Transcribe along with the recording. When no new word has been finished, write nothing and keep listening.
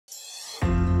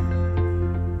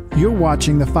You're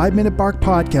watching the 5 Minute Bark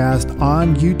Podcast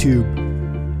on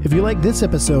YouTube. If you like this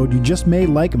episode, you just may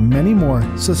like many more.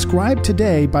 Subscribe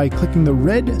today by clicking the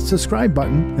red subscribe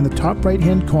button in the top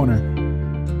right-hand corner.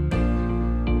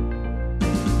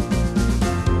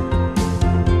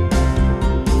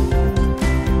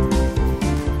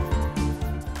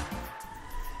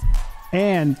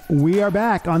 And we are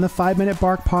back on the 5 Minute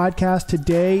Bark Podcast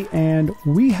today, and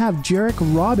we have Jairek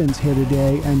Robbins here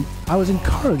today, and I was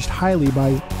encouraged highly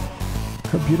by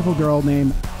a beautiful girl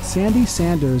named Sandy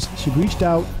Sanders. She reached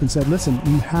out and said, listen,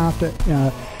 you have to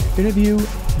interview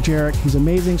Jairek. He's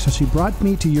amazing. So she brought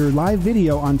me to your live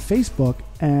video on Facebook,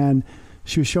 and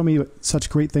she was showing me such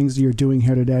great things that you're doing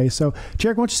here today. So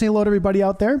Jairek, why don't you say hello to everybody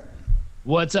out there?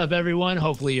 What's up, everyone?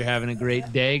 Hopefully you're having a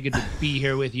great day. Good to be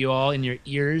here with you all in your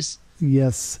ears.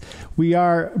 Yes, we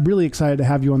are really excited to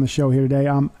have you on the show here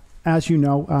today. As you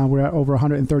know, we're at over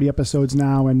 130 episodes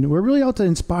now, and we're really out to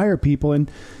inspire people. And,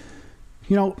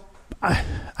 you know, I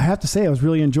have to say, I was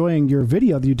really enjoying your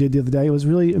video that you did the other day. It was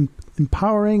really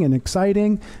empowering and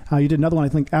exciting. You did another one, I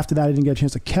think, after that. I didn't get a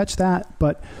chance to catch that.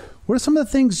 But what are some of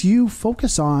the things you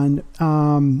focus on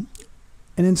in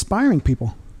inspiring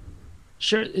people?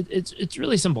 Sure. It's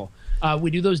really simple.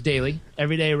 We do those daily,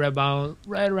 every day, right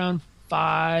around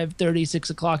 5:30, 6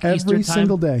 o'clock Eastern time. Every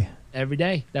single day. Every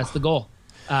day. That's the goal.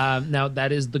 Now,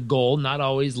 that is the goal, not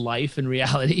always life and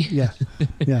reality. Yeah.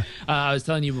 Yeah. I was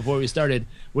telling you before we started,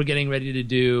 we're getting ready to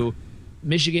do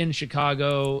Michigan,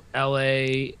 Chicago,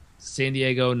 LA, San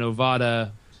Diego,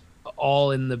 Nevada,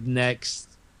 all in the next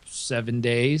 7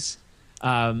 days.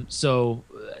 So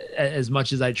as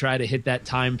much as I try to hit that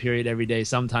time period every day,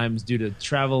 sometimes due to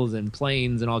travels and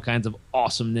planes and all kinds of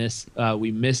awesomeness,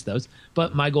 we miss those.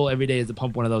 But my goal every day is to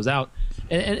pump one of those out.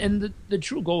 And the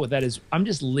true goal with that is I'm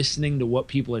just listening to what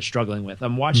people are struggling with.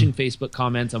 I'm watching Facebook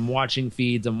comments. I'm watching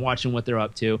feeds. I'm watching what they're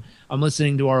up to. I'm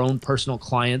listening to our own personal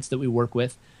clients that we work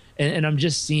with. And I'm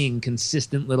just seeing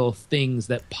consistent little things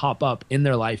that pop up in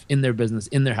their life, in their business,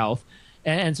 in their health.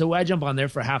 And so I jump on there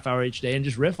for a half hour each day and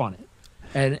just riff on it.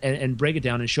 And break it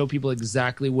down and show people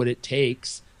exactly what it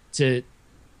takes to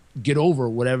get over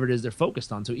whatever it is they're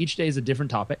focused on. So each day is a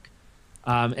different topic,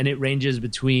 and it ranges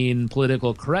between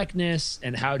political correctness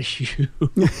and how do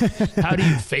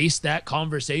you face that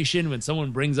conversation when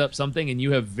someone brings up something and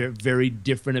you have very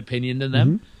different opinion than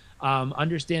them.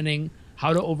 Understanding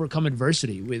how to overcome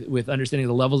adversity with understanding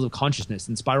the levels of consciousness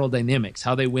and spiral dynamics,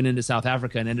 how they went into South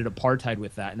Africa and ended apartheid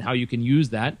with that, and how you can use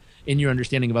that in your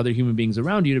understanding of other human beings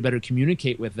around you to better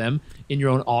communicate with them in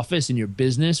your own office, in your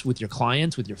business, with your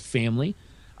clients, with your family,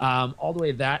 all the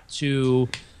way that to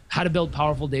how to build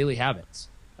powerful daily habits.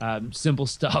 Simple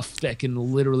stuff that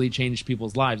can literally change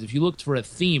people's lives. If you looked for a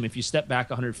theme, if you step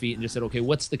back 100 feet and just said, okay,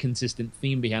 what's the consistent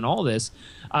theme behind all this?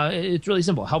 It's really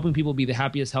simple. Helping people be the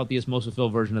happiest, healthiest, most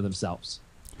fulfilled version of themselves.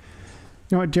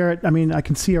 You know what, Jared, I mean, I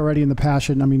can see already in the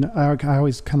passion. I mean, I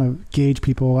always kind of gauge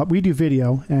people. We do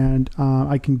video, and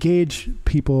I can gauge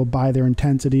people by their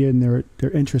intensity and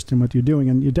their interest in what you're doing.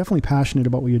 And you're definitely passionate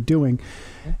about what you're doing.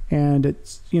 And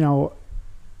it's, you know,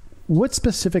 what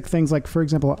specific things, like, for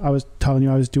example, I was telling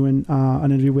you I was doing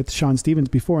an interview with Sean Stevens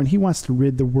before, and he wants to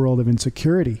rid the world of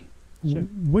insecurity. Sure.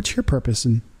 What's your purpose?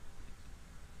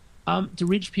 To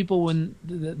reach people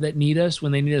that need us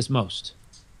when they need us most.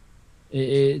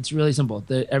 It's really simple.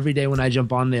 Every day when I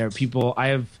jump on there, I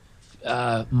have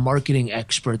marketing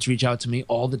experts reach out to me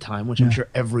all the time, which I'm sure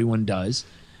everyone does.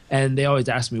 And they always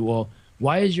ask me, well,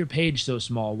 why is your page so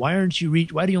small? Why do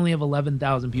you only have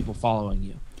 11,000 people following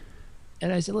you?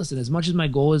 And I said, listen, as much as my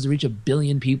goal is to reach 1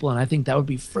 billion people, and I think that would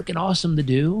be freaking awesome to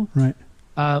do, right?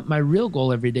 My real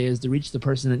goal every day is to reach the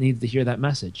person that needs to hear that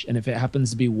message. And if it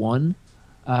happens to be one,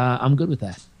 I'm good with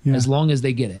that, as long as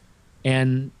they get it.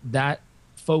 And that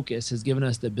focus has given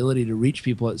us the ability to reach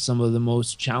people at some of the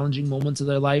most challenging moments of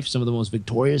their life, some of the most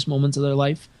victorious moments of their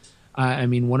life. I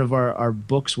mean, one of our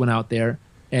books went out there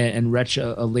and reached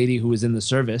a lady who was in the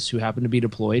service who happened to be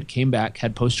deployed, came back,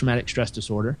 had post-traumatic stress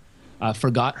disorder,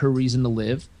 forgot her reason to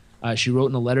live. She wrote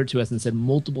in a letter to us and said,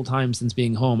 multiple times since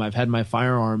being home, I've had my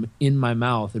firearm in my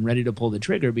mouth and ready to pull the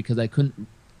trigger because I couldn't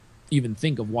even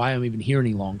think of why I'm even here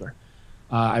any longer.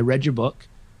 I read your book.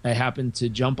 I happened to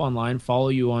jump online, follow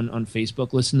you on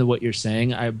Facebook, listen to what you're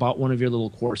saying. I bought one of your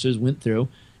little courses, went through,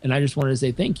 and I just wanted to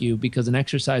say thank you because an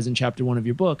exercise in chapter 1 of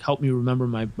your book helped me remember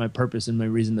my purpose and my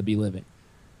reason to be living.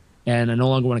 And I no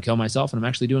longer want to kill myself, and I'm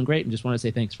actually doing great, and just want to say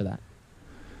thanks for that.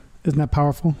 Isn't that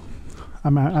powerful?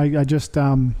 I just,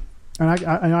 and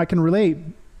I can relate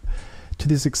to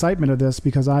this excitement of this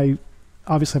because I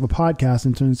obviously have a podcast,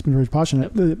 and it's been very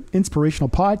passionate, the inspirational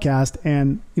podcast.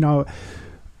 And, you know,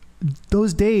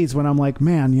 those days when I'm like,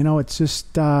 man, you know, it's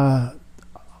just a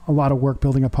a lot of work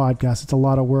building a podcast. It's a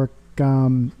lot of work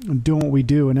doing what we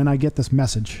do. And then I get this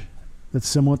message that's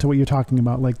similar to what you're talking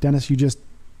about. Like, Dennis, you just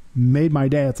made my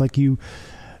day. It's like you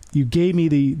gave me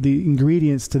the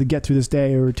ingredients to get through this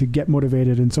day or to get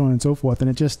motivated and so on and so forth. And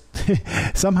it just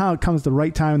somehow it comes the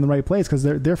right time in the right place because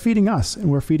they're feeding us and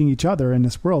we're feeding each other in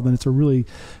this world. And it's a really,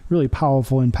 really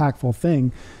powerful, impactful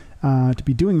thing to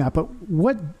be doing that. But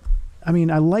I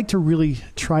like to really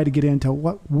try to get into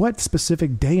what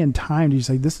specific day and time do you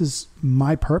say, this is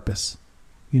my purpose,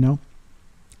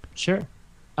 Sure.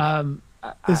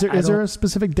 Is there a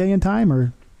specific day and time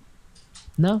or?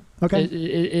 No. Okay.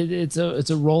 It's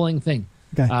a rolling thing.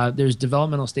 Okay. There's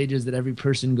developmental stages that every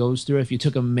person goes through. If you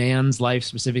took a man's life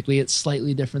specifically, it's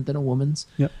slightly different than a woman's.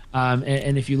 Yep.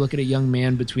 And if you look at a young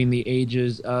man between the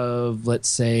ages of, let's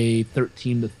say,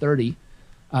 13 to 30,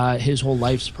 his whole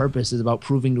life's purpose is about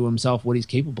proving to himself what he's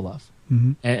capable of.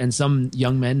 Mm-hmm. And some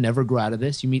young men never grow out of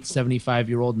this. You meet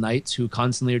 75-year-old knights who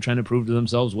constantly are trying to prove to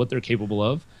themselves what they're capable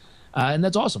of. And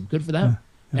that's awesome. Good for them.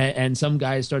 Yeah. And some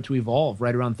guys start to evolve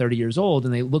right around 30 years old,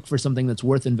 and they look for something that's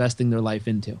worth investing their life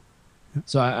into. Yeah.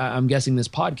 So I'm guessing this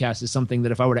podcast is something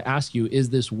that if I were to ask you, is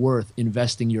this worth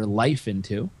investing your life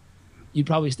into? You'd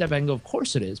probably step back and go, of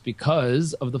course it is,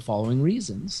 because of the following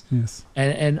reasons. Yes.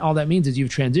 And all that means is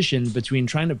you've transitioned between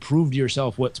trying to prove to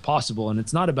yourself what's possible, and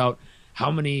it's not about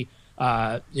how many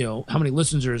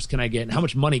listeners can I get and how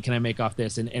much money can I make off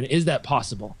this, and is that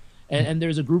possible? And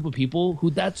there's a group of people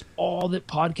who that's all that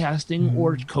podcasting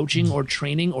or coaching or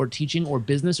training or teaching or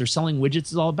business or selling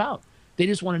widgets is all about. They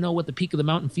just want to know what the peak of the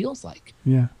mountain feels like.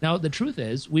 Yeah. Now, the truth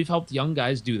is we've helped young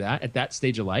guys do that at that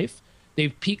stage of life.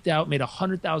 They've peaked out, made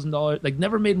 $100,000, like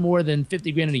never made more than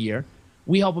 50 grand in a year.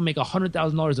 We help them make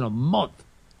 $100,000 in a month.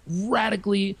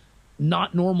 Radically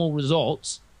not normal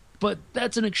results, but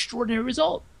that's an extraordinary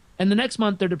result. And the next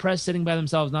month they're depressed, sitting by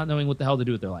themselves, not knowing what the hell to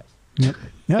do with their life. Yep.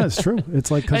 Yeah, it's true. It's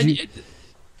like, because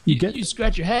you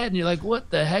scratch your head and you're like, what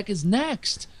the heck is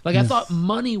next? Like, I thought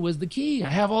money was the key. I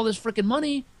have all this freaking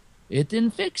money. It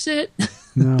didn't fix it.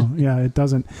 No, yeah, it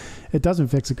doesn't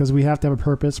fix it, because we have to have a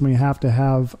purpose, and we have to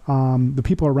have the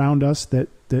people around us that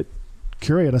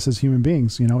curate us as human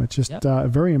beings. It's just a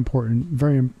very important,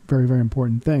 very, very, very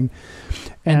important thing.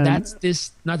 And that's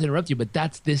this, not to interrupt you, but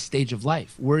that's this stage of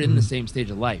life. We're in the same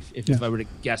stage of life. If I were to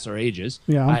guess our ages,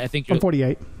 I think I'm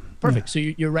 48. Perfect.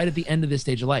 Yeah. So you're right at the end of this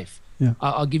stage of life. Yeah.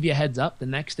 I'll give you a heads up. The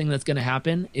next thing that's going to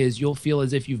happen is you'll feel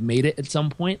as if you've made it at some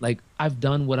point. Like, I've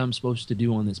done what I'm supposed to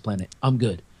do on this planet. I'm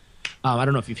good. I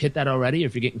don't know if you've hit that already or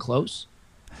if you're getting close.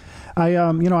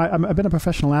 I've been a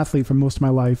professional athlete for most of my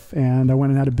life, and I went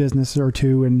and had a business or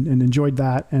two and enjoyed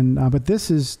that. And but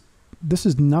this is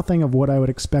nothing of what I would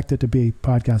expect it to be,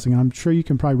 podcasting. I'm sure you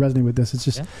can probably resonate with this. It's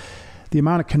just the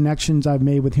amount of connections I've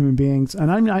made with human beings, and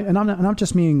I'm not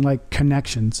just meaning like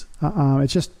connections.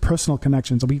 It's just personal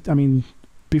connections.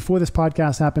 Before this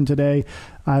podcast happened today,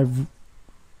 I've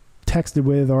texted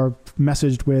with or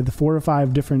messaged with 4 or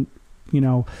 5 different,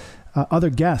 other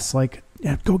guests. Like,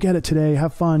 go get it today,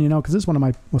 have fun, because this is one of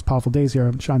my most powerful days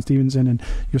here. Sean Stevenson and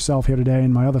yourself here today,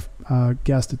 and my other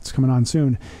guest that's coming on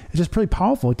soon. It's just pretty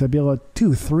powerful to be able to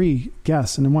do 3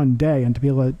 guests in one day and to be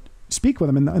able to speak with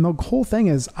them. And the whole thing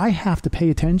is, I have to pay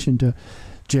attention to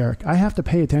Jairek. I have to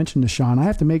pay attention to Sean. I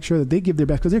have to make sure that they give their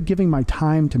best, because they're giving my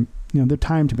time to, their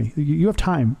time to me. You have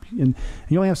time, and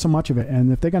you only have so much of it.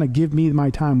 And if they're going to give me my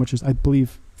time, which is, I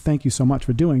believe, thank you so much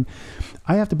for doing,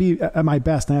 I have to be at my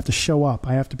best. And I have to show up.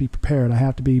 I have to be prepared. I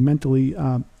have to be mentally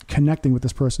connecting with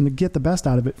this person to get the best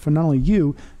out of it for not only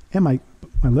you and my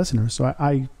listeners. So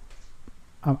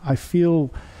I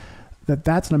feel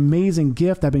that's an amazing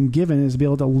gift I've been given, is to be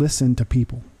able to listen to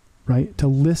people, right? To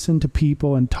listen to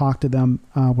people and talk to them.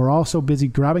 We're all so busy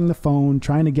grabbing the phone,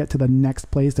 trying to get to the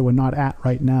next place that we're not at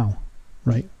right now,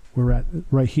 right? We're at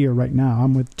right here, right now.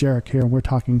 I'm with Jairek here, and we're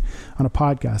talking on a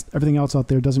podcast. Everything else out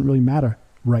there doesn't really matter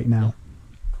right now.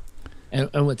 And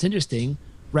what's interesting,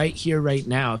 right here, right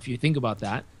now, if you think about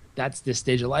that, that's this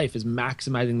stage of life, is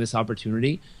maximizing this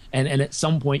opportunity. And at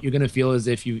some point, you're going to feel as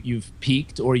if you've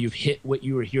peaked or you've hit what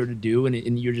you were here to do,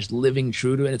 and you're just living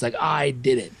true to it. It's like, I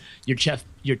did it.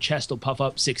 Your chest will puff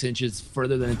up 6 inches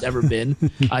further than it's ever been.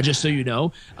 Just so you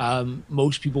know,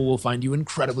 most people will find you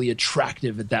incredibly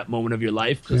attractive at that moment of your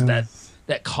life, because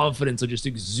that confidence will just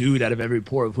exude out of every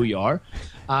pore of who you are.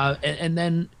 And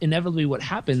then inevitably what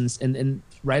happens, and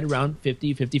right around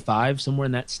 50, 55, somewhere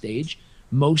in that stage,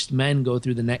 most men go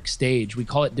through the next stage. We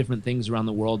call it different things around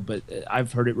the world, but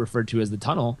I've heard it referred to as the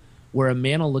tunnel, where a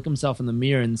man will look himself in the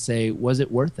mirror and say, was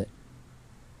it worth it?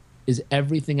 Is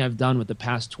everything I've done with the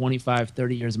past 25,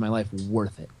 30 years of my life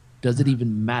worth it? Does it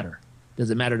even matter?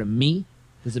 Does it matter to me?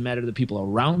 Does it matter to the people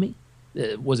around me?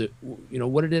 Was it,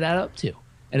 what did it add up to?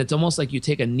 And it's almost like you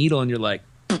take a needle and you're like,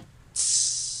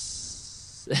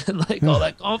 and like all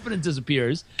that confidence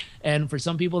disappears. And for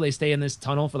some people, they stay in this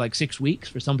tunnel for like 6 weeks.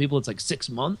 For some people, it's like 6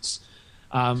 months.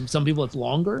 Some people, it's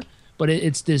longer. But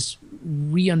it's this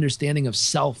re-understanding of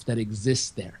self that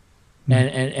exists there.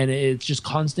 And it's just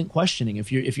constant questioning.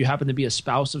 If you happen to be a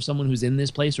spouse of someone who's in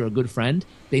this place or a good friend,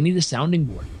 they need a sounding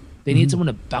board. They need someone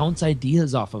to bounce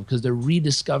ideas off of because they're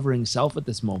rediscovering self at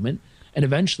this moment. And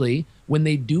eventually, when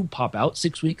they do pop out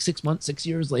 6 weeks, 6 months, 6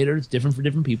 years later, it's different for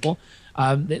different people,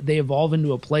 they evolve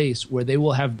into a place where they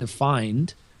will have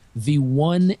defined the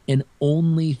one and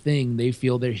only thing they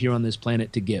feel they're here on this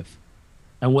planet to give.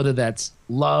 And whether that's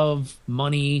love,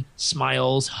 money,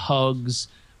 smiles, hugs.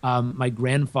 My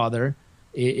grandfather,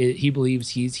 he believes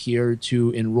he's here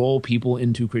to enroll people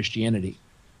into Christianity,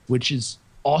 which is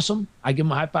awesome. I give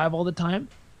him a high five all the time.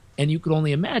 And you could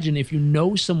only imagine if you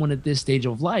know someone at this stage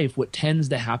of life, what tends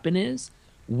to happen is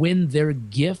when their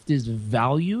gift is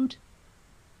valued,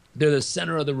 they're the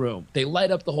center of the room. They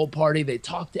light up the whole party. They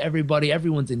talk to everybody.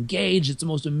 Everyone's engaged. It's the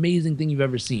most amazing thing you've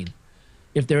ever seen.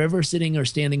 If they're ever sitting or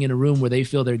standing in a room where they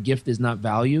feel their gift is not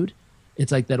valued,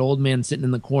 it's like that old man sitting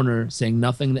in the corner saying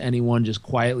nothing to anyone, just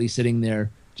quietly sitting there,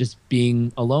 just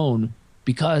being alone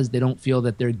because they don't feel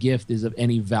that their gift is of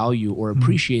any value or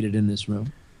appreciated in this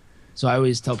room. So I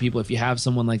always tell people, if you have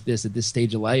someone like this at this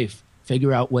stage of life,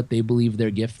 figure out what they believe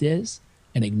their gift is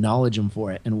and acknowledge them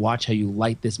for it and watch how you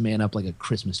light this man up like a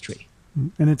Christmas tree.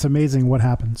 And it's amazing what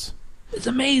happens. It's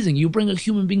amazing. You bring a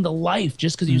human being to life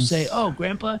just because you say, oh,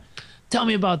 Grandpa, tell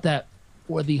me about that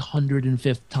for the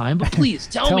 105th time, but please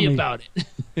tell me about it.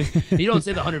 You don't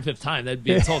say the 105th time, that'd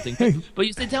be insulting. But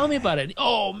you say, tell me about it.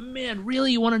 Oh man,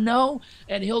 really? You want to know?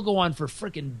 And he'll go on for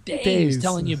freaking days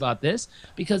telling you about this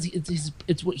because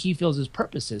it's what he feels his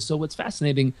purpose is. So what's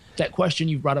fascinating, that question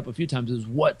you've brought up a few times is,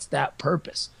 what's that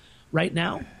purpose? Right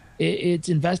now, it's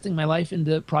investing my life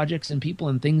into projects and people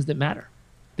and things that matter,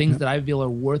 things that I feel are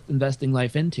worth investing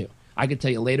life into. I could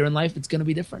tell you later in life, it's going to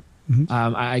be different.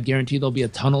 I guarantee there'll be a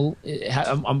tunnel.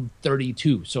 I'm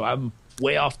 32, so I'm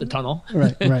way off the tunnel.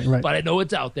 Right. But I know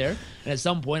it's out there. And at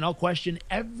some point, I'll question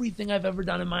everything I've ever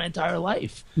done in my entire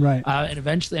life. Right. And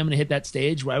eventually, I'm going to hit that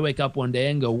stage where I wake up one day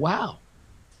and go, wow,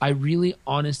 I really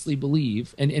honestly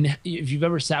believe. And if you've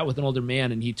ever sat with an older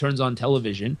man and he turns on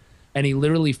television and he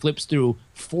literally flips through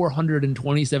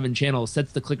 427 channels,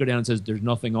 sets the clicker down and says, there's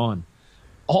nothing on.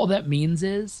 All that means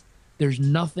is, there's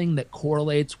nothing that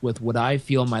correlates with what I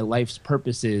feel my life's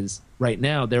purpose is right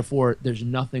now. Therefore, there's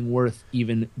nothing worth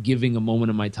even giving a moment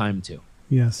of my time to.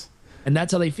 Yes. And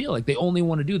that's how they feel. Like they only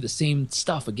want to do the same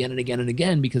stuff again and again and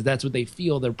again because that's what they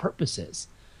feel their purpose is.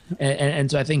 And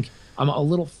so I think I'm a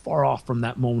little far off from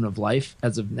that moment of life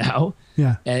as of now.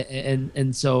 Yeah.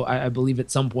 And so I believe at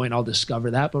some point I'll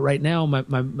discover that. But right now,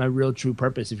 my real true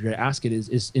purpose, if you're to ask it,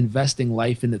 is investing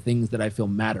life into things that I feel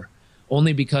matter.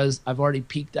 Only because I've already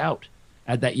peaked out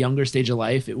at that younger stage of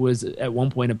life. It was at one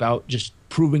point about just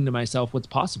proving to myself what's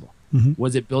possible.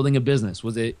 Was it building a business?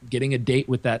 Was it getting a date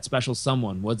with that special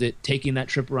someone? Was it taking that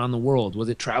trip around the world? Was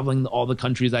it traveling all the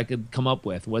countries I could come up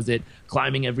with? Was it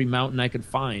climbing every mountain I could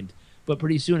find? But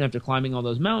pretty soon after climbing all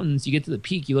those mountains, you get to the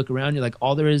peak, you look around, you're like,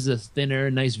 all there is a thin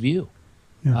air, nice view.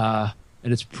 Yeah.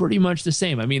 And it's pretty much the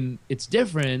same. I mean, it's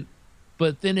different,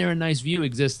 but thin air and nice view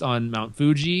exists on Mount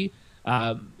Fuji,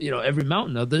 every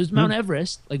mountain. Now, there's Mount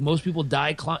Everest. Like most people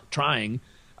die trying,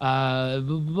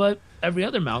 but every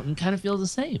other mountain kind of feels the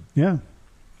same. Yeah.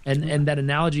 And that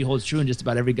analogy holds true in just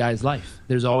about every guy's life.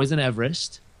 There's always an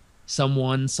Everest,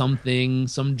 someone, something,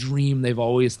 some dream they've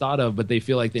always thought of, but they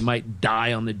feel like they might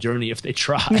die on the journey if they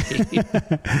try. I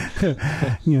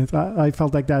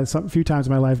felt like that a few times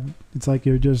in my life. It's like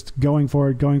you're just going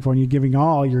for it, and you're giving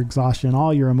all your exhaustion,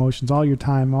 all your emotions, all your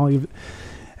time,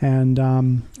 and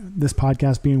this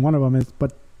podcast being one of them.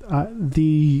 But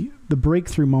the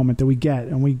breakthrough moment that we get,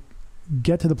 and we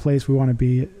get to the place we want to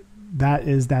be, that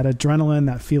is that adrenaline,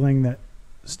 that feeling that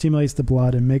stimulates the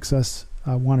blood and makes us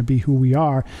want to be who we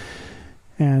are.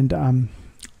 And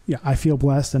I feel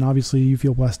blessed, and obviously you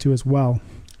feel blessed too as well.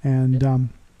 And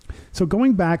so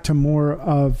going back to more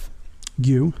of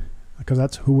you, because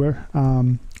that's who we're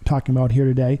talking about here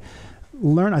today.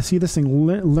 I see this thing,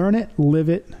 learn it, live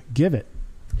it, give it.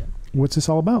 Yeah. What's this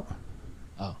all about?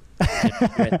 Oh,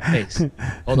 thanks.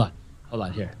 Hold on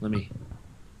here. Let me,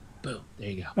 boom, there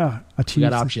you go. We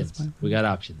got options.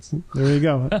 There you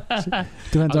go.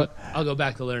 I'll go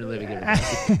back to learn and live and give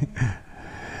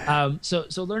it. So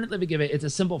learn it, live and give it. It's a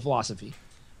simple philosophy.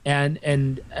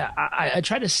 And I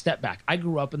try to step back. I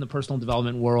grew up in the personal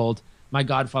development world. My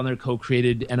godfather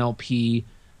co-created NLP.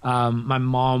 My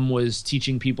mom was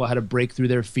teaching people how to break through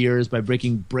their fears by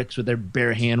breaking bricks with their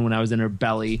bare hand when I was in her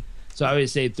belly. So I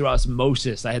always say through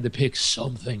osmosis, I had to pick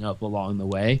something up along the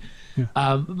way.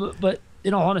 Yeah. But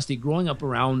in all honesty, growing up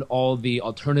around all the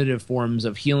alternative forms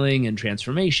of healing and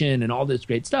transformation and all this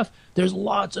great stuff, there's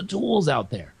lots of tools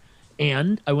out there.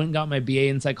 And I went and got my BA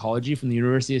in psychology from the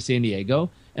University of San Diego,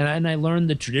 and I learned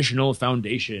the traditional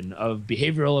foundation of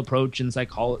behavioral approach and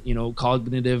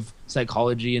cognitive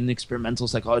psychology and experimental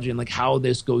psychology, and like how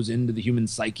this goes into the human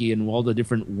psyche and all the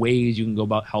different ways you can go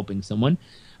about helping someone.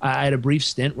 I had a brief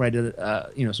stint where I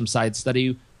did some side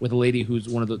study with a lady who's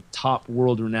one of the top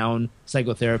world-renowned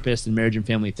psychotherapists in marriage and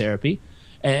family therapy.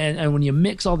 And when you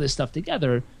mix all this stuff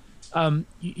together,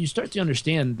 you start to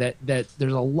understand that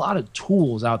there's a lot of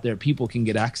tools out there people can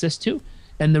get access to.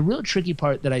 And the real tricky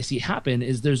part that I see happen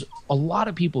is there's a lot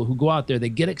of people who go out there, they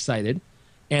get excited,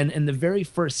 and the very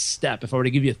first step, if I were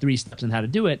to give you 3 steps on how to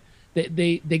do it,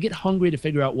 they get hungry to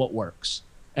figure out what works.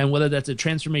 And whether that's a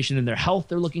transformation in their health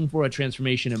they're looking for, a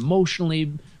transformation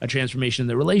emotionally, a transformation in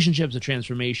their relationships, a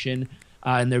transformation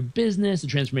in their business, a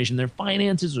transformation in their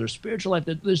finances or spiritual life,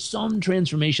 there's some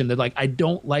transformation that like, I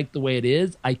don't like the way it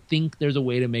is. I think there's a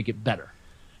way to make it better.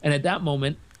 And at that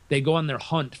moment, they go on their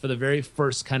hunt for the very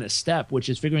first kind of step, which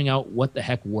is figuring out what the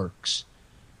heck works.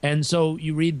 And so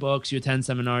you read books, you attend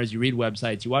seminars, you read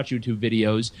websites, you watch YouTube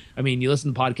videos. I mean, you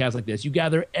listen to podcasts like this. You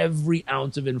gather every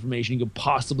ounce of information you could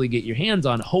possibly get your hands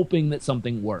on, hoping that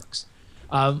something works.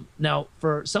 Now,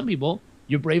 for some people,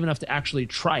 you're brave enough to actually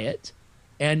try it,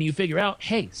 and you figure out,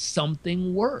 hey,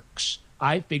 something works.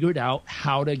 I figured out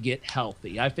how to get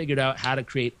healthy. I figured out how to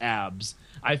create abs.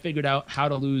 I figured out how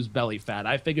to lose belly fat.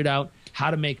 I figured out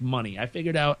how to make money. I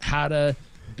figured out how to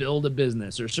build a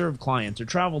business or serve clients or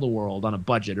travel the world on a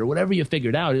budget or whatever you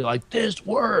figured out. You're like, this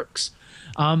works.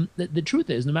 The truth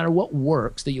is, no matter what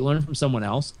works that you learn from someone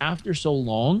else, after so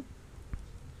long,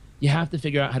 you have to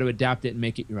figure out how to adapt it and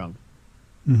make it your own.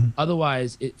 Mm-hmm.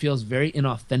 Otherwise, it feels very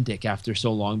inauthentic after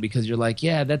so long because you're like,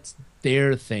 yeah, that's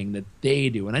their thing that they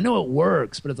do. And I know it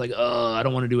works, but it's like, oh, I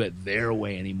don't want to do it their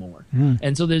way anymore. Mm.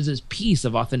 And so there's this piece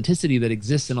of authenticity that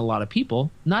exists in a lot of people,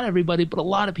 not everybody, but a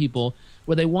lot of people,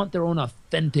 where they want their own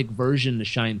authentic version to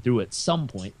shine through at some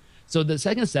point. So the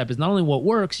second step is not only what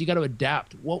works, you got to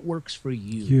adapt what works for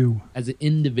you as an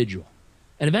individual.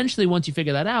 And eventually, once you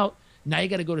figure that out, now you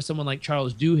got to go to someone like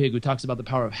Charles Duhigg, who talks about the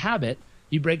power of habit.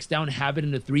 He breaks down habit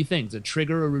into 3 things: a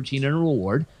trigger, a routine, and a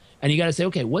reward. And you got to say,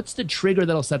 okay, what's the trigger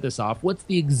that'll set this off? What's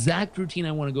the exact routine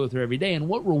I want to go through every day? And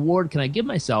what reward can I give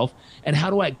myself? And how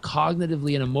do I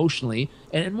cognitively and emotionally,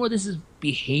 and more, this is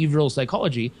behavioral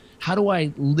psychology, how do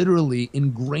I literally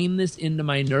ingrain this into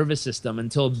my nervous system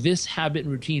until this habit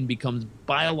and routine becomes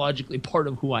biologically part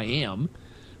of who I am?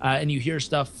 And you hear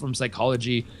stuff from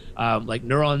psychology like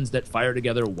neurons that fire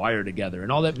together wire together.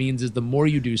 And all that means is the more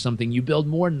you do something, you build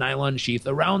more nylon sheath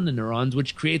around the neurons,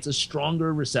 which creates a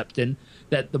stronger receptor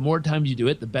that the more times you do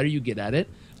it, the better you get at it.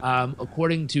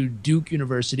 According to Duke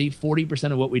University,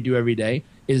 40% of what we do every day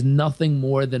is nothing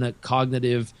more than a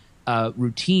cognitive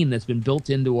routine that's been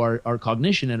built into our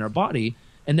cognition and our body.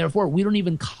 And therefore, we don't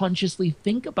even consciously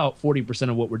think about 40%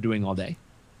 of what we're doing all day.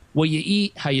 What you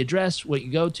eat, how you dress, what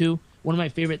you go to. One of my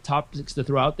favorite topics to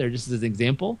throw out there, just as an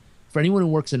example, for anyone who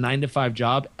works a 9-to-5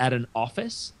 job at an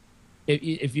office,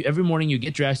 if you every morning you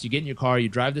get dressed, you get in your car, you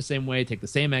drive the same way, take the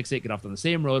same exit, get off on the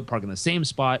same road, park in the same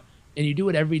spot, and you do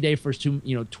it every day for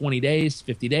 20 days,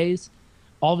 50 days,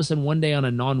 all of a sudden one day on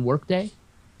a non-work day,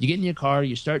 you get in your car,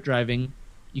 you start driving,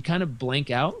 you kind of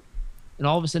blank out, and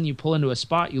all of a sudden you pull into a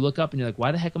spot, you look up and you're like,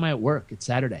 why the heck am I at work? It's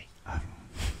Saturday.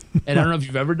 And I don't know if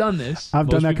you've ever done this. I've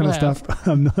done that kind of stuff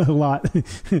a lot.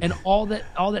 And all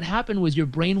that happened was your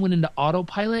brain went into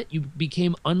autopilot. You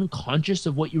became unconscious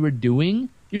of what you were doing.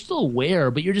 You're still aware,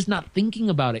 but you're just not thinking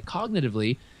about it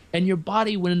cognitively. And your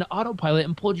body went into autopilot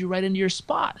and pulled you right into your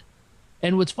spot.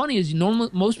 And what's funny is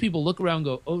most people look around and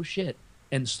go, oh, shit,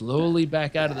 and slowly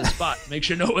back out of the spot to make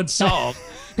sure no one's solved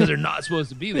because they're not supposed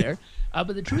to be there.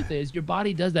 But the truth is your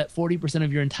body does that 40%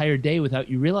 of your entire day without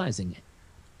you realizing it.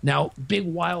 Now, big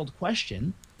wild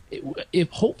question,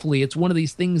 if hopefully it's one of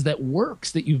these things that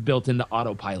works that you've built into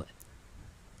autopilot.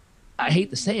 I hate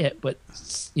to say it, but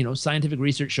scientific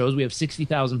research shows we have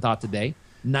 60,000 thoughts a day.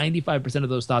 95% of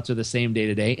those thoughts are the same day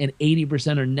to day, and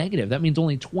 80% are negative. That means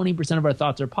only 20% of our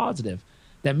thoughts are positive.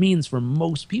 That means for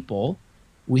most people,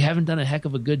 we haven't done a heck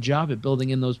of a good job at building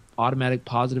in those automatic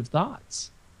positive thoughts.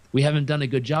 We haven't done a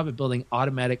good job at building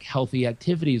automatic healthy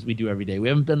activities we do every day. We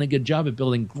haven't done a good job at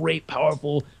building great,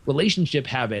 powerful relationship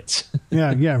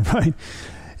Yeah, right.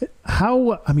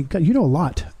 God, you know a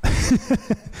lot.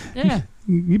 Yeah.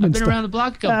 You've been around the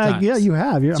block a couple times. Yeah, you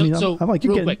have. I'm like,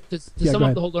 real quick, to sum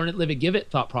up the whole learn it, live it, give it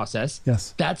thought process.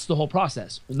 Yes. That's the whole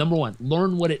process. Number one,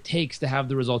 learn what it takes to have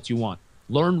the results you want.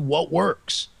 Learn what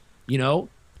works.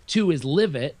 Two is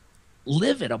live it,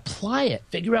 apply it,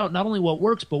 figure out not only what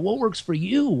works, but what works for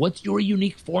you. What's your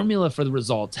unique formula for the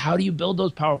results? How do you build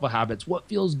those powerful habits? What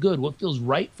feels good? What feels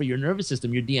right for your nervous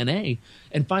system, your DNA?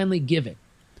 And finally, give it.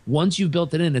 Once you've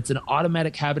built it in, it's an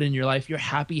automatic habit in your life. You're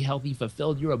happy, healthy,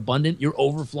 fulfilled. You're abundant. You're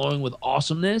overflowing with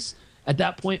awesomeness. At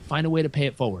that point, find a way to pay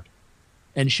it forward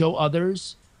and show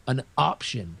others an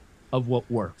option of what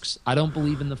works. I don't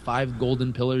believe in the 5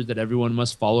 golden pillars that everyone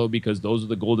must follow because those are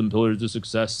the golden pillars to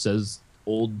success, says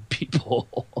old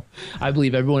people. I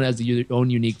believe everyone has their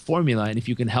own unique formula. And if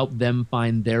you can help them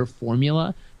find their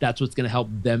formula, that's what's going to help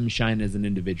them shine as an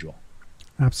individual.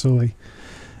 Absolutely.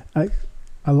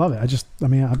 I love it.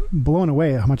 I'm blown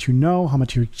away how much you know, how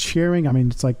much you're sharing.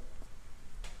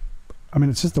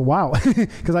 It's just a wow,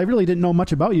 because I really didn't know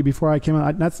much about you before I came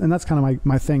out. That's kind of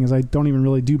my thing is I don't even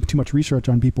really do too much research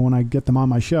on people when I get them on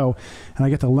my show, and I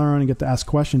get to learn and get to ask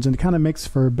questions, and it kind of makes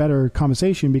for a better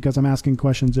conversation because I'm asking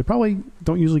questions that probably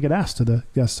don't usually get asked to the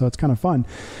guests. So it's kind of fun.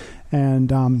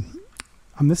 And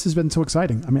this has been so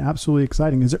exciting. Absolutely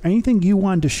exciting. Is there anything you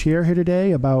wanted to share here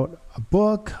today about a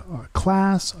book, or a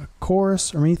class, a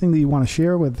course, or anything that you want to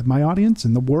share with my audience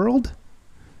and the world?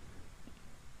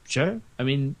 Sure.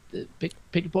 Pick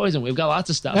your poison. We've got lots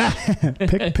of stuff.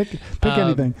 pick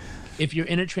anything. If you're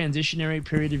in a transitionary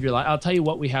period of your life, I'll tell you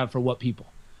what we have for what people.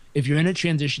 If you're in a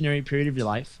transitionary period of your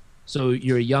life, so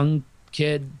you're a young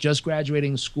kid just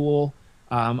graduating school,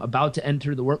 about to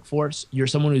enter the workforce, you're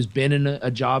someone who's been in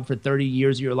a job for 30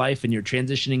 years of your life and you're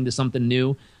transitioning to something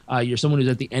new. You're someone who's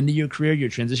at the end of your career, you're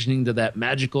transitioning to that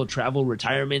magical travel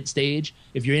retirement stage.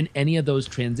 If you're in any of those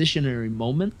transitionary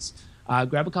moments,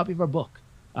 grab a copy of our book.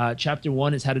 Chapter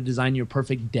 1 is how to design your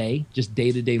perfect day, just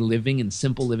day-to-day living and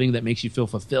simple living that makes you feel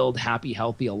fulfilled, happy,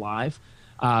 healthy, alive.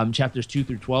 Chapters 2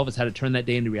 through 12 is how to turn that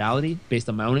day into reality based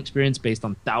on my own experience, based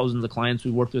on thousands of clients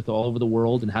we've worked with all over the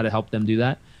world and how to help them do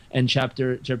that. And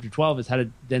chapter 12 is how to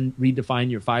then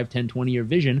redefine your 5, 10, 20-year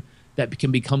vision that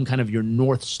can become kind of your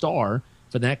North Star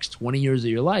for the next 20 years of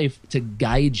your life to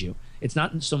guide you. It's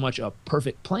not so much a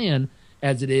perfect plan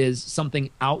as it is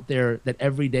something out there that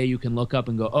every day you can look up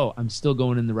and go, oh, I'm still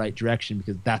going in the right direction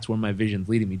because that's where my vision's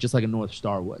leading me, just like a North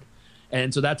Star would.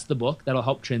 And so that's the book that'll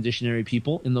help transitionary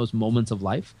people in those moments of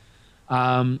life.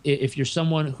 If you're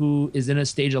someone who is in a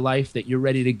stage of life that you're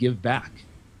ready to give back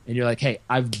and you're like, hey,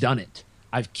 I've done it.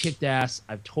 I've kicked ass.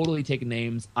 I've totally taken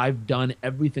names. I've done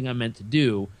everything I meant to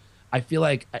do. I feel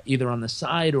like either on the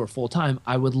side or full time,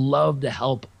 I would love to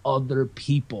help other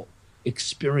people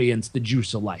experience the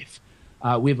juice of life.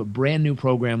 We have a brand new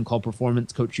program called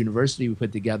Performance Coach University we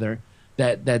put together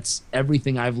that's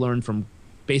everything I've learned from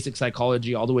basic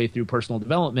psychology all the way through personal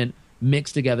development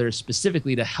mixed together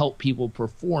specifically to help people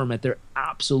perform at their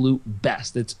absolute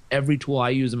best. It's every tool I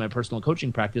use in my personal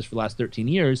coaching practice for the last 13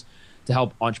 years to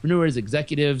help entrepreneurs,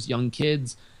 executives, young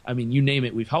kids. You name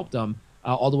it, we've helped them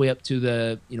all the way up to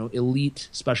the elite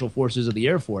special forces of the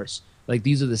Air Force. Like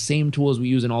these are the same tools we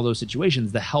use in all those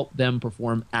situations to help them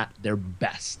perform at their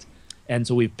best. And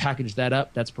so we've packaged that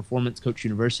up. That's Performance Coach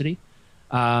University.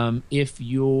 If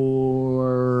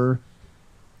you're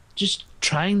just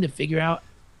trying to figure out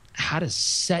how to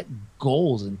set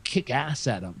goals and kick ass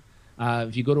at them,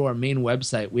 if you go to our main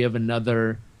website, we have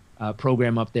another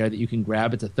program up there that you can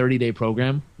grab. It's a 30-day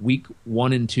program. Week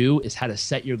 1 and 2 is how to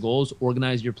set your goals,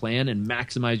 organize your plan, and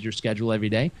maximize your schedule every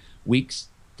day. Weeks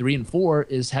 3 and 4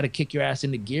 is how to kick your ass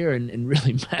into gear and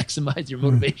really maximize your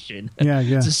motivation. Yeah.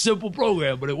 It's a simple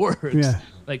program, but it works. Yeah.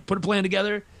 Like put a plan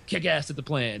together, kick ass at the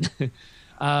plan.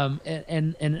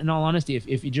 And in all honesty,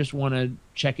 if you just want to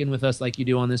check in with us like you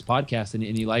do on this podcast and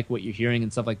you like what you're hearing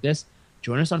and stuff like this,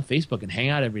 join us on Facebook and hang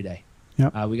out every day.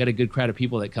 Yep. We got a good crowd of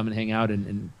people that come and hang out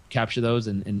and capture those.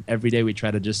 And every day we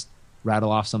try to just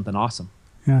rattle off something awesome.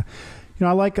 Yeah.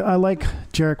 I like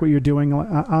Jairek, what you're doing.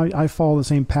 I follow the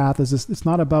same path as this. It's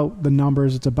not about the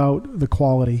numbers. It's about the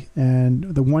quality and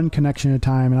the one connection at a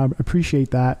time. And I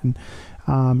appreciate that. And,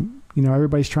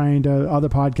 everybody's trying to, other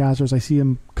podcasters, I see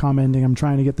them commenting, I'm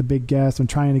trying to get the big guests. I'm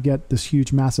trying to get this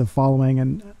huge, massive following.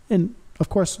 And of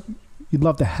course, you'd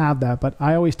love to have that. But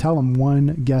I always tell them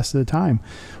one guest at a time,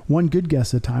 one good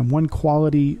guest at a time, one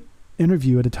quality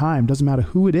interview at a time. Doesn't matter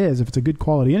who it is. If it's a good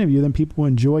quality interview, then people will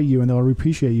enjoy you and they'll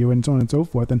appreciate you and so on and so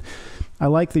forth. And I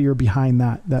like that you're behind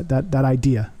that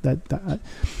idea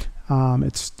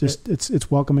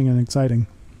it's welcoming and exciting.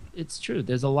 It's true.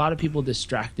 There's a lot of people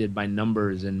distracted by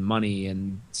numbers and money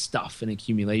and stuff and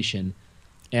accumulation.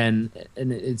 And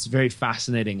it's very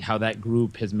fascinating how that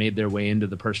group has made their way into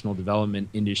the personal development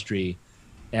industry.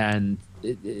 And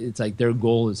it's like their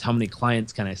goal is, how many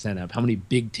clients can I sign up? How many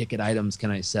big ticket items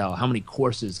can I sell? How many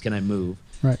courses can I move?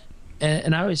 Right.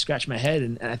 And I always scratch my head,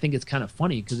 and I think it's kind of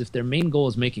funny, because if their main goal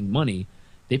is making money,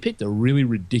 they picked a really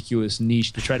ridiculous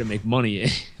niche to try to make money in.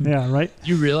 Yeah, right.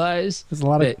 You realize There's a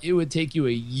lot that it would take you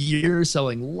a year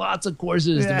selling lots of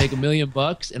courses to make $1 million,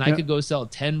 and I could go sell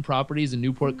 10 properties in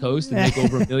Newport Coast and make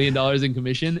over $1 million in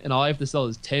commission, and all I have to sell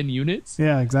is 10 units.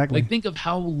 Yeah, exactly. Like, think of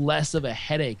how less of a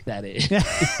headache that is.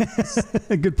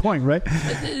 Good point, right?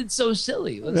 It's so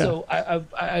silly. Yeah. So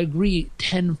I agree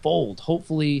tenfold.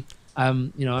 Hopefully, I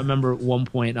remember at one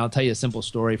point, and I'll tell you a simple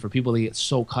story for people that get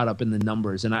so caught up in the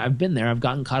numbers. And I've been there. I've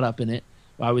gotten caught up in it.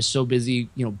 I was so busy,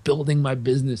 building my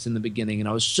business in the beginning, and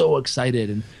I was so excited.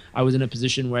 And I was in a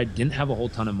position where I didn't have a whole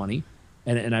ton of money.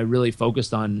 And I really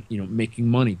focused on, making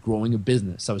money, growing a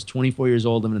business. I was 24 years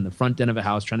old, living in the front den of a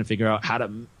house, trying to figure out how to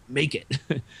make it.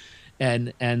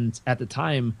 and at the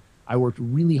time, I worked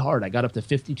really hard. I got up to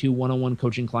 52 one-on-one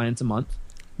coaching clients a month.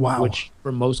 Wow. Which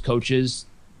for most coaches,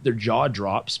 their jaw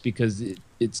drops, because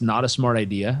it's not a smart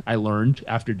idea. I learned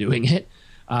after doing it.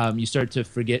 You start to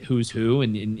forget who's who,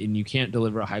 and you can't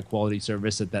deliver a high quality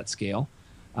service at that scale.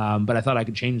 But I thought I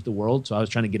could change the world, so I was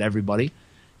trying to get everybody.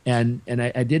 And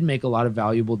I did make a lot of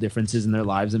valuable differences in their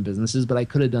lives and businesses, but I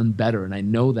could have done better. And I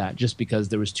know that, just because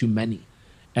there was too many.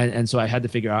 And so I had to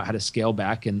figure out how to scale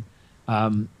back. And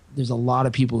there's a lot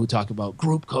of people who talk about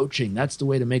group coaching. That's the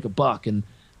way to make a buck. And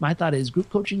my thought is, group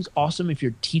coaching is awesome if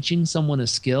you're teaching someone a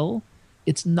skill.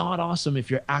 It's not awesome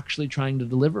if you're actually trying to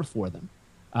deliver for them.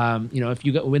 If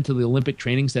you went to the Olympic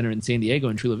Training Center in San Diego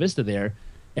in Chula Vista there,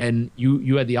 and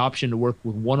you had the option to work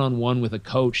with one-on-one with a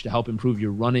coach to help improve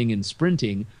your running and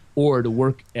sprinting, or to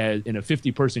work in a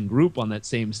 50-person group on that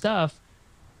same stuff,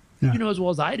 you know as well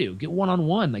as I do, get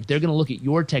one-on-one. Like, they're going to look at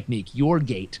your technique, your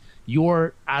gait,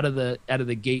 your out of the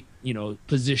gate,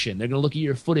 position. They're going to look at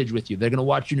your footage with you. They're going to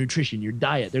watch your nutrition, your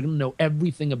diet. They're going to know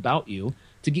everything about you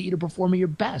to get you to perform at your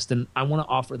best. And I want to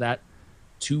offer that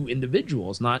to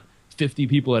individuals, not 50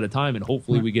 people at a time, and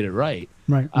hopefully we get it right.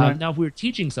 Right. Now, if we were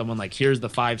teaching someone, like, here's the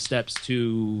 5 steps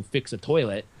to fix a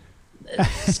toilet,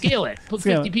 scale it. Put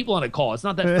 50 people on a call. It's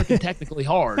not that freaking technically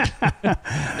hard.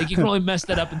 Like, you can only mess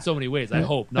that up in so many ways. I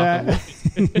hope. Not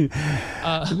but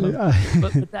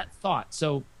that thought.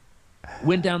 So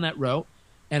went down that road,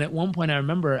 and at one point I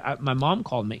remember my mom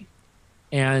called me,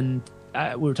 and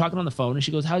we were talking on the phone, and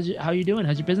she goes, how are you doing?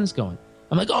 How's your business going?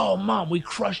 I'm like, oh, Mom, we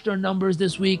crushed our numbers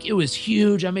this week. It was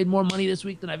huge. I made more money this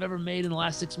week than I've ever made in the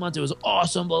last 6 months. It was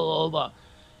awesome, blah, blah, blah.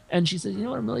 And she said, you know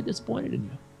what? I'm really disappointed in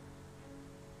you.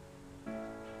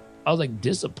 I was like,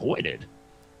 disappointed?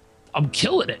 I'm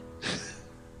killing it.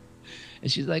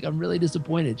 And she's like, I'm really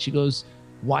disappointed. She goes,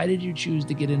 why did you choose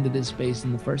to get into this space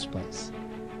in the first place?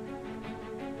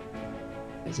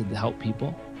 I said, to help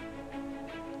people.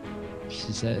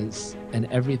 She says, and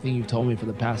everything you've told me for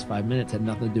the past 5 minutes had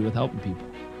nothing to do with helping people.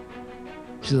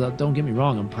 She says, don't get me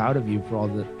wrong, I'm proud of you for all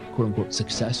the quote unquote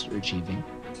success you're achieving.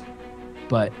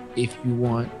 But if you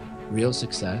want real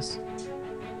success,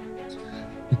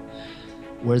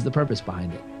 where's the purpose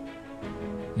behind it?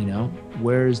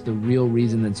 Where's the real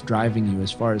reason that's driving you,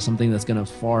 as far as something that's going to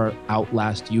far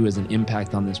outlast you as an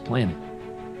impact on this planet?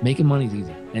 Making money is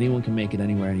easy. Anyone can make it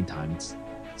anywhere, anytime. It's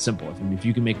simple. If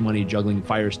you can make money juggling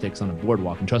fire sticks on a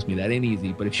boardwalk, and trust me, that ain't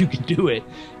easy, but if you can do it,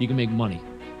 you can make money.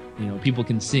 People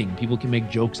can sing, people can make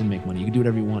jokes and make money. You can do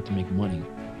whatever you want to make money.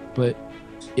 But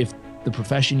if the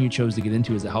profession you chose to get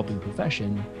into is a helping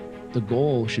profession, the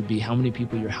goal should be how many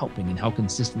people you're helping and how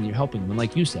consistently you're helping them. And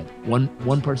like you said,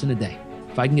 one person a day.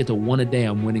 If I can get to one a day,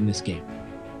 I'm winning this game.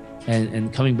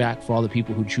 And coming back for all the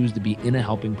people who choose to be in a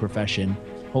helping profession,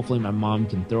 hopefully my mom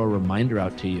can throw a reminder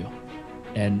out to you.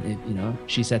 And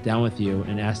she sat down with you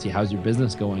and asked you, how's your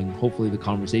business going? Hopefully the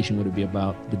conversation would be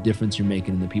about the difference you're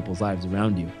making in the people's lives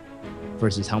around you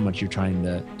versus how much you're trying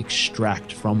to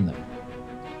extract from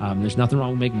them. There's nothing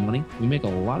wrong with making money. We make a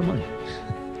lot of money.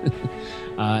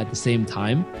 At the same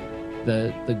time,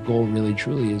 the goal really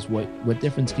truly is what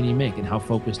difference can you make and how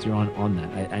focused you're on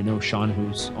that. I know Sean,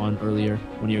 who's on earlier,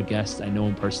 one of your guests, I know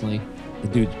him personally. The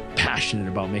dude's passionate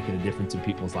about making a difference in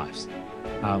people's lives.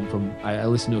 I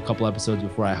listened to a couple episodes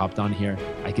before I hopped on here.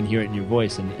 I can hear it in your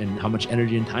voice and how much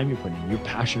energy and time you're putting in. You're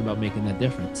passionate about making that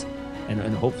difference.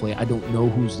 And hopefully, I don't know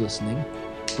who's listening,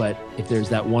 but if there's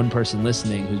that one person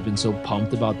listening who's been so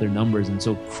pumped about their numbers and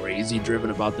so crazy driven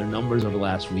about their numbers over the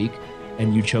last week,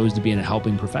 and you chose to be in a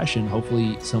helping profession,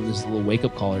 hopefully this is a little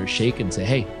wake-up call or shake and say,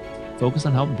 hey, focus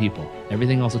on helping people.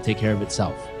 Everything else will take care of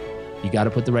itself. You got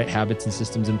to put the right habits and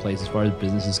systems in place as far as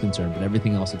business is concerned, but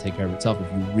everything else will take care of itself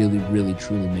if you really, really,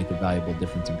 truly make a valuable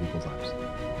difference in people's lives.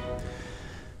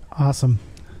 Awesome.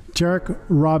 Jairek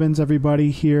Robbins, everybody,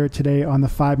 here today on the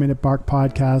 5 Minute Bark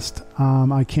podcast.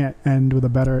 I can't end with a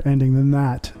better ending than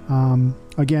that.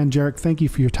 Again, Jairek, thank you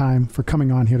for your time, for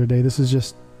coming on here today. This is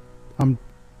just,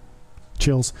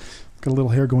 chills. Got a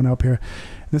little hair going up here.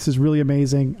 This is really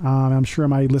amazing. I'm sure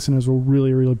my listeners will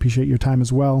really, really appreciate your time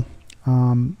as well.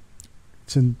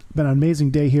 It's been an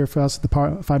amazing day here for us at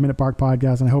the 5 Minute Bark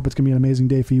podcast, and I hope it's going to be an amazing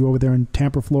day for you over there in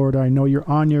Tampa, Florida. I know you're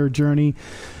on your journey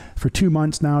for 2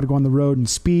 months now to go on the road and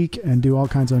speak and do all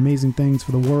kinds of amazing things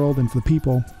for the world and for the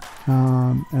people.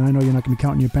 And I know you're not going to be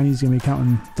counting your pennies, you're going to be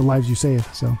counting the lives you save.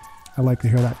 So I like to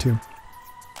hear that too.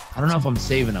 I don't know if I'm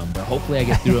saving them, but hopefully I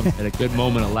get through them at a good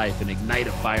moment of life and ignite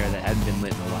a fire that hadn't been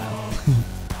lit in a while.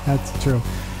 That's true.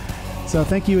 So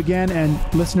thank you again. And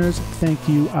listeners, thank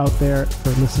you out there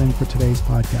for listening for today's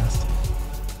podcast.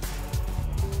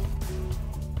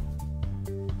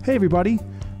 Hey, everybody.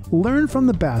 Learn from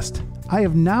the best. I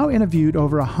have now interviewed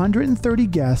over 130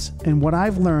 guests, and what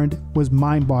I've learned was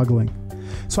mind-boggling.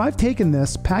 So I've taken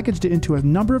this, packaged it into a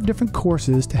number of different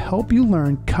courses to help you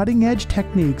learn cutting-edge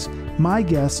techniques my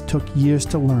guests took years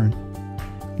to learn.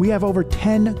 We have over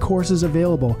 10 courses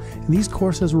available, and these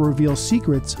courses will reveal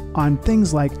secrets on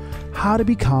things like how to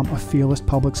become a fearless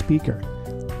public speaker,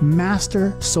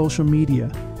 master social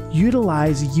media,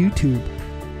 utilize YouTube,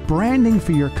 branding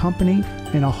for your company,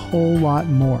 and a whole lot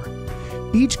more.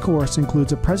 Each course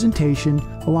includes a presentation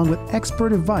along with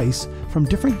expert advice from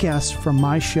different guests from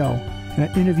my show in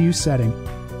an interview setting.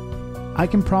 I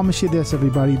can promise you this,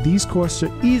 everybody, these courses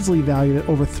are easily valued at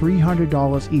over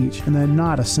 $300 each, and they're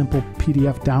not a simple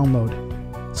PDF download.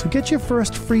 So get your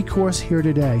first free course here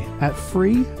today at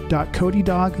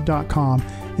free.codydog.com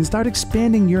and start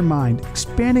expanding your mind,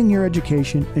 expanding your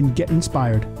education, and get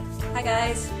inspired. Hi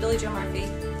guys, Billy Joe Murphy.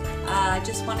 I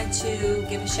just wanted to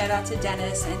give a shout out to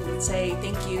Dennis and say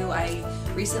thank you. I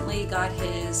recently got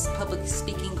his public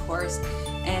speaking course,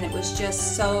 and it was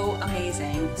just so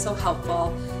amazing, so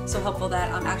helpful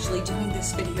that I'm actually doing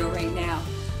this video right now.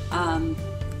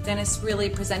 Dennis really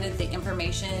presented the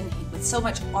information with so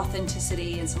much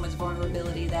authenticity and so much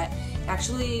vulnerability that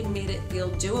actually made it feel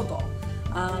doable.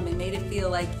 It made it feel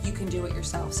like you can do it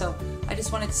yourself. So I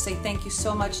just wanted to say thank you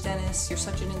so much, Dennis. You're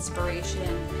such an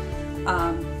inspiration.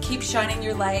 Keep shining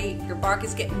your light. Your bark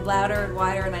is getting louder and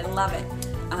wider, and I love it.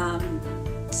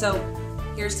 So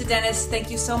here's to Dennis. Thank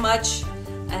you so much,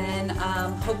 and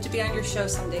hope to be on your show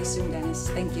someday soon, Dennis.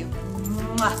 Thank you.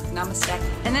 Mwah. Namaste.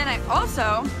 And then I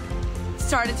also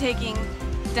started taking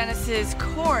Dennis's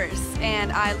course,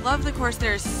 and I love the course.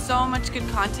 There's so much good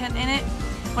content in it.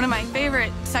 One of my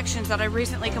favorite sections that I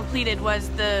recently completed was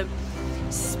the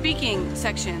speaking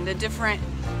section, the different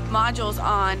modules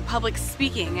on public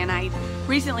speaking, and I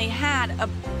recently had a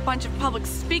bunch of public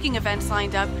speaking events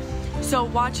lined up, so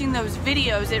watching those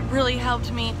videos, it really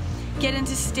helped me get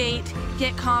into state,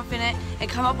 get confident, and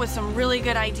come up with some really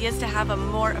good ideas to have a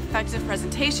more effective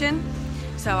presentation.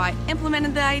 So I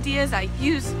implemented the ideas, I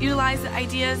utilized the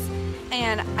ideas,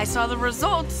 and I saw the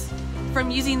results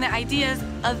from using the ideas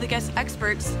of the guest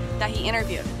experts that he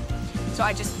interviewed. So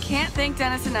I just can't thank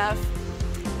Dennis enough.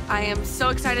 I am so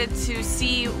excited to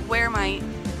see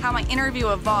how my interview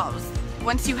evolves.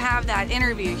 Once you have that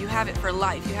interview, you have it for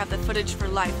life. You have the footage for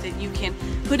life that you can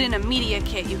put in a media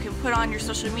kit, you can put on your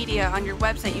social media, on your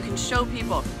website, you can show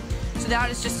people. So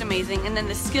that is just amazing. And then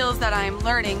the skills that I'm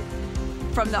learning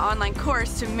from the online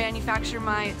course to manufacture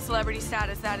my celebrity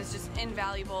status, that is just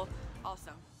invaluable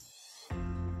also.